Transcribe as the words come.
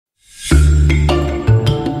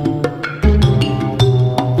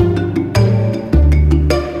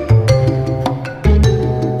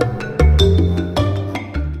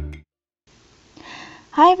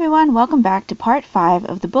Hi everyone, welcome back to part 5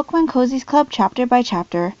 of the Book When Cozies Club chapter by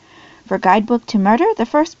chapter for Guidebook to Murder, the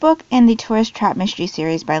first book in the Tourist Trap Mystery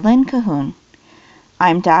series by Lynn Cahoon.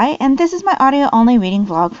 I'm Di, and this is my audio-only reading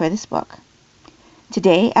vlog for this book.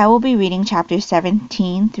 Today I will be reading chapters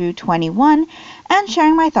 17 through 21 and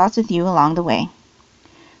sharing my thoughts with you along the way.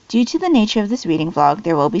 Due to the nature of this reading vlog,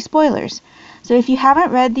 there will be spoilers, so if you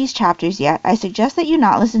haven't read these chapters yet, I suggest that you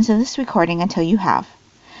not listen to this recording until you have.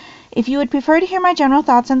 If you would prefer to hear my general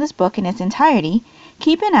thoughts on this book in its entirety,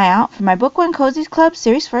 keep an eye out for my Book When Cozies Club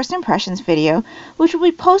Series First Impressions video, which will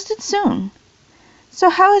be posted soon. So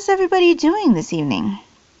how is everybody doing this evening?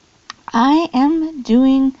 I am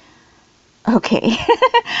doing okay.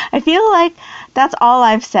 I feel like that's all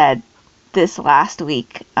I've said this last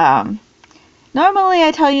week. Normally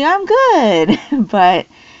I tell you I'm good, but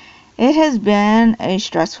it has been a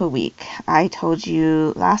stressful week. I told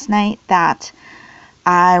you last night that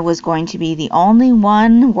I was going to be the only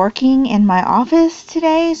one working in my office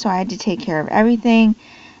today, so I had to take care of everything,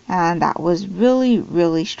 and that was really,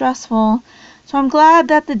 really stressful. So I'm glad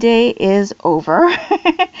that the day is over,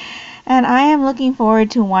 and I am looking forward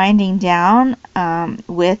to winding down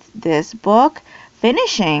with this book,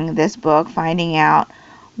 finishing this book, finding out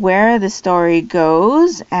where the story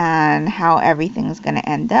goes and how everything's going to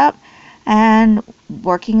end up, and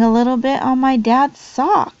working a little bit on my dad's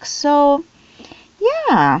socks. So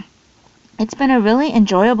yeah, it's been a really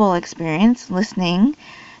enjoyable experience listening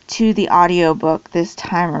to the audiobook this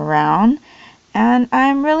time around, and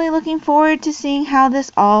I'm really looking forward to seeing how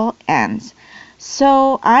this all ends.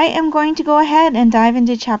 So I am going to go ahead and dive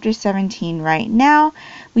into chapter 17 right now.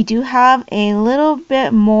 We do have a little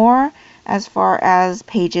bit more as far as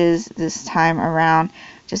pages this time around,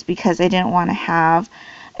 just because I didn't want to have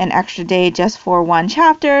an extra day just for one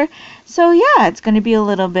chapter. So yeah, it's going to be a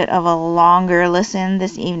little bit of a longer listen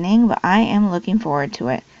this evening, but I am looking forward to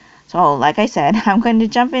it. So like I said, I'm going to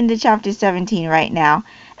jump into chapter 17 right now,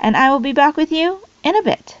 and I will be back with you in a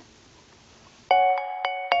bit.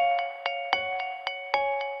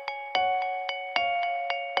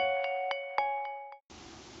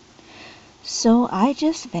 So I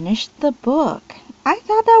just finished the book. I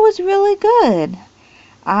thought that was really good.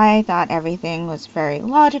 I thought everything was very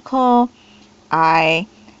logical. I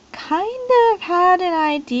kind of had an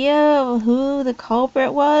idea of who the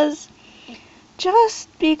culprit was, just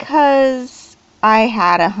because I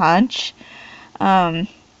had a hunch.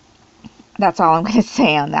 That's all I'm going to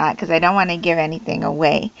say on that, because I don't want to give anything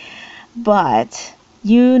away. But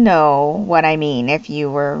you know what I mean if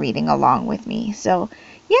you were reading along with me. So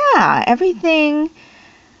yeah, everything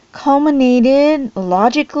culminated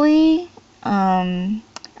logically.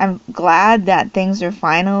 I'm glad that things are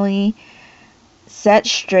finally set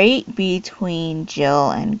straight between Jill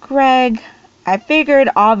and Greg. I figured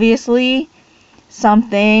obviously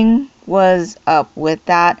something was up with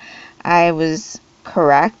that. I was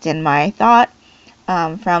correct in my thought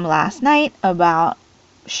from last night about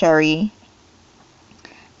Sherry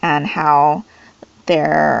and how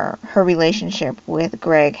her relationship with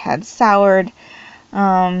Greg had soured.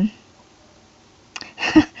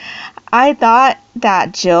 I thought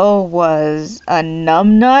that Jill was a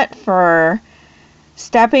numbnut for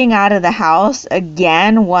stepping out of the house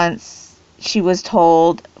again once she was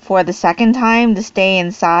told for the second time to stay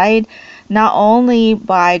inside, not only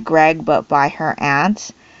by Greg but by her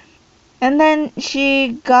aunt. And then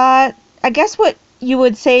she got, I guess what you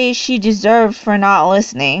would say she deserved for not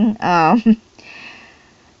listening.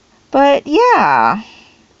 But yeah,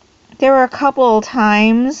 there were a couple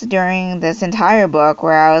times during this entire book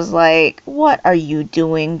where I was like, what are you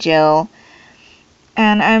doing, Jill?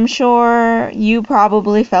 And I'm sure you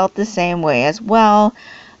probably felt the same way as well.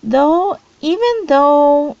 Even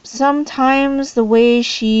though sometimes the way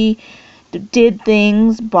she did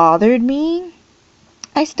things bothered me,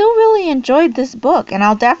 I still really enjoyed this book, and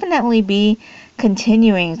I'll definitely be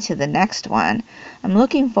continuing to the next one. I'm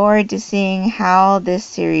looking forward to seeing how this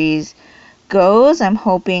series goes. I'm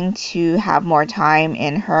hoping to have more time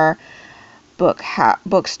in her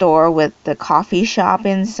bookstore with the coffee shop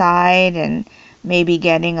inside, and maybe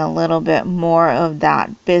getting a little bit more of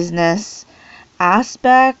that business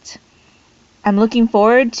aspect. I'm looking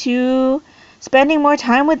forward to spending more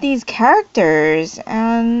time with these characters,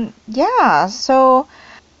 and yeah, so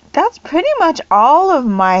that's pretty much all of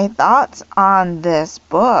my thoughts on this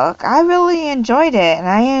book. I really enjoyed it, and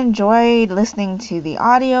I enjoyed listening to the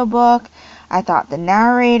audiobook. I thought the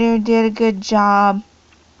narrator did a good job,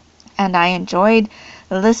 and I enjoyed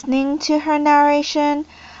listening to her narration.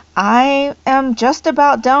 I am just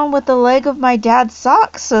about done with the leg of my dad's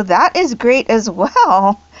socks, so that is great as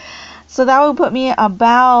well. So that would put me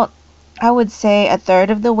about, I would say, a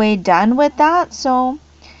third of the way done with that. So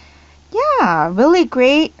yeah, really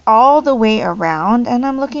great all the way around, and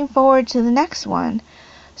I'm looking forward to the next one.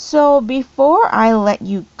 So before I let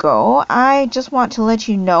you go, I just want to let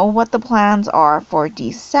you know what the plans are for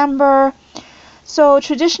December. So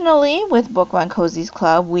traditionally with Book One Cozy's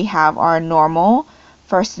Club, we have our normal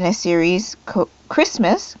first in a series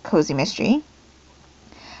Christmas Cozy Mystery.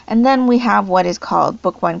 And then we have what is called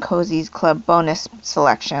Book One Cozy's Club bonus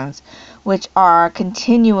selections, which are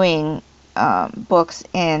continuing books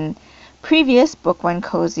in previous Book One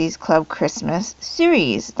Cozy's Club Christmas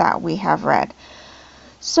series that we have read.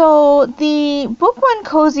 So the Book One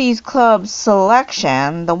Cozy's Club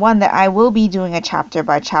selection, the one that I will be doing a chapter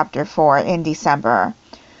by chapter for in December,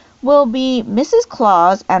 will be Mrs.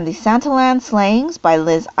 Claus and the Santaland Slayings by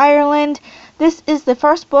Liz Ireland. This is the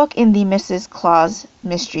first book in the Mrs. Claus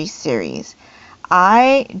mystery series.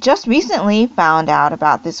 I just recently found out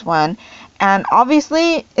about this one, and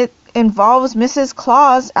obviously it involves Mrs.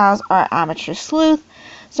 Claus as our amateur sleuth,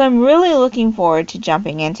 so I'm really looking forward to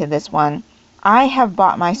jumping into this one. I have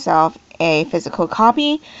bought myself a physical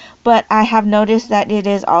copy, but I have noticed that it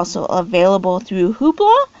is also available through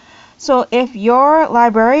Hoopla. So if your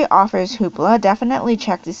library offers Hoopla, definitely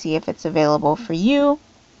check to see if it's available for you.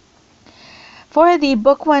 For the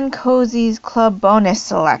Book One Cozy's Club bonus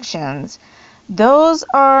selections, those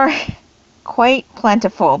are quite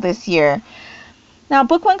plentiful this year. Now,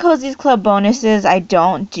 Book One Cozy's Club bonuses I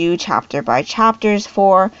don't do chapter by chapters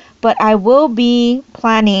for, but I will be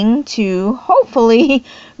planning to hopefully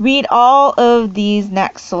read all of these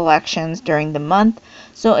next selections during the month.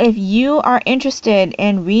 So if you are interested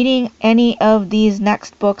in reading any of these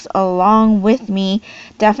next books along with me,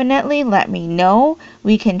 definitely let me know.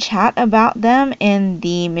 We can chat about them in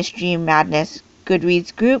the Mystery Madness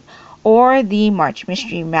Goodreads group or the March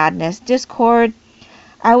Mystery Madness Discord.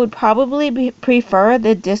 I would probably prefer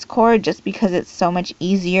the Discord just because it's so much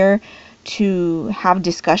easier to have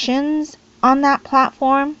discussions on that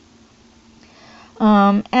platform.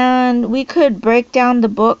 And we could break down the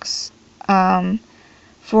books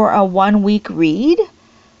for a 1-week read.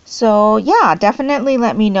 So yeah, definitely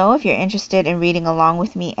let me know if you're interested in reading along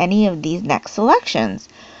with me any of these next selections.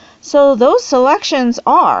 So those selections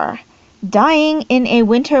are Dying in a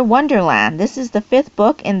Winter Wonderland. This is the 5th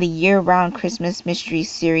book in the year-round Christmas mystery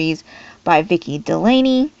series by Vicki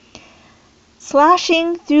Delaney.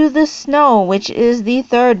 Slashing Through the Snow, which is the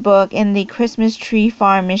 3rd book in the Christmas Tree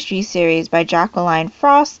Farm mystery series by Jacqueline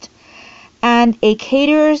Frost. And A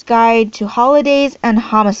Caterer's Guide to Holidays and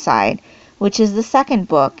Homicide, which is the 2nd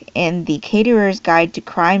book in the Caterer's Guide to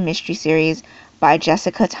Crime mystery series by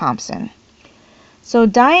Jessica Thompson. So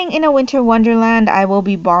Dying in a Winter Wonderland I will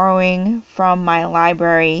be borrowing from my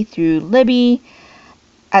library through Libby.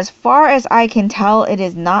 As far as I can tell, it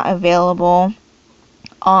is not available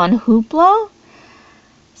on Hoopla.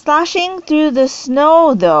 Slashing Through the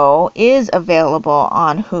Snow, though, is available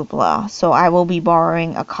on Hoopla. So I will be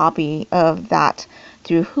borrowing a copy of that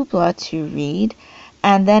through Hoopla to read.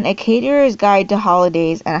 And then A Caterer's Guide to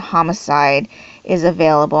Holidays and Homicide is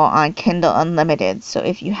available on Kindle Unlimited. So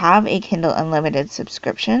if you have a Kindle Unlimited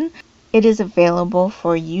subscription, it is available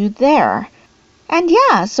for you there. And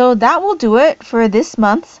yeah, so that will do it for this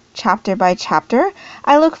month's chapter by chapter.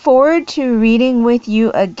 I look forward to reading with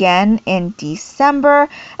you again in December.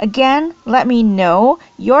 Again, let me know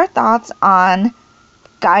your thoughts on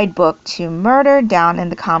Guidebook to Murder down in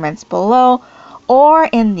the comments below, or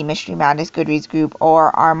in the Mystery Madness Goodreads group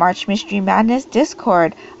or our March Mystery Madness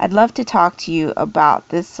Discord. I'd love to talk to you about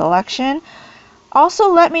this selection.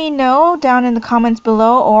 Also, let me know down in the comments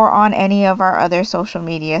below or on any of our other social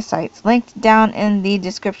media sites linked down in the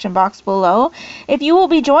description box below if you will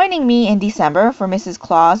be joining me in December for Mrs.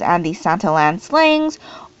 Claus and the Santaland Slayings,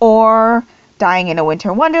 or Dying in a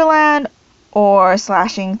Winter Wonderland, or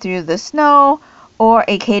Slashing Through the Snow, or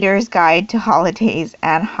A Caterer's Guide to Holidays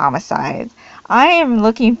and Homicides. I am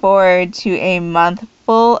looking forward to a month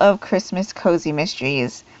full of Christmas cozy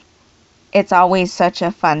mysteries. It's always such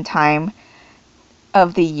a fun time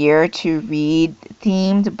of the year to read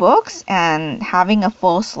themed books, and having a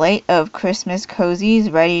full slate of Christmas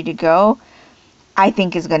cozies ready to go, I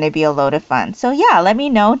think is going to be a load of fun. So yeah, let me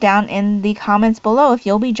know down in the comments below if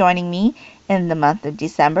you'll be joining me in the month of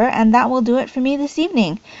December, and that will do it for me this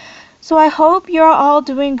evening. So I hope you're all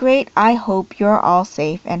doing great. I hope you're all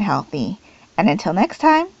safe and healthy. And until next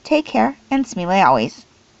time, take care and smile always.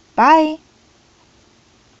 Bye!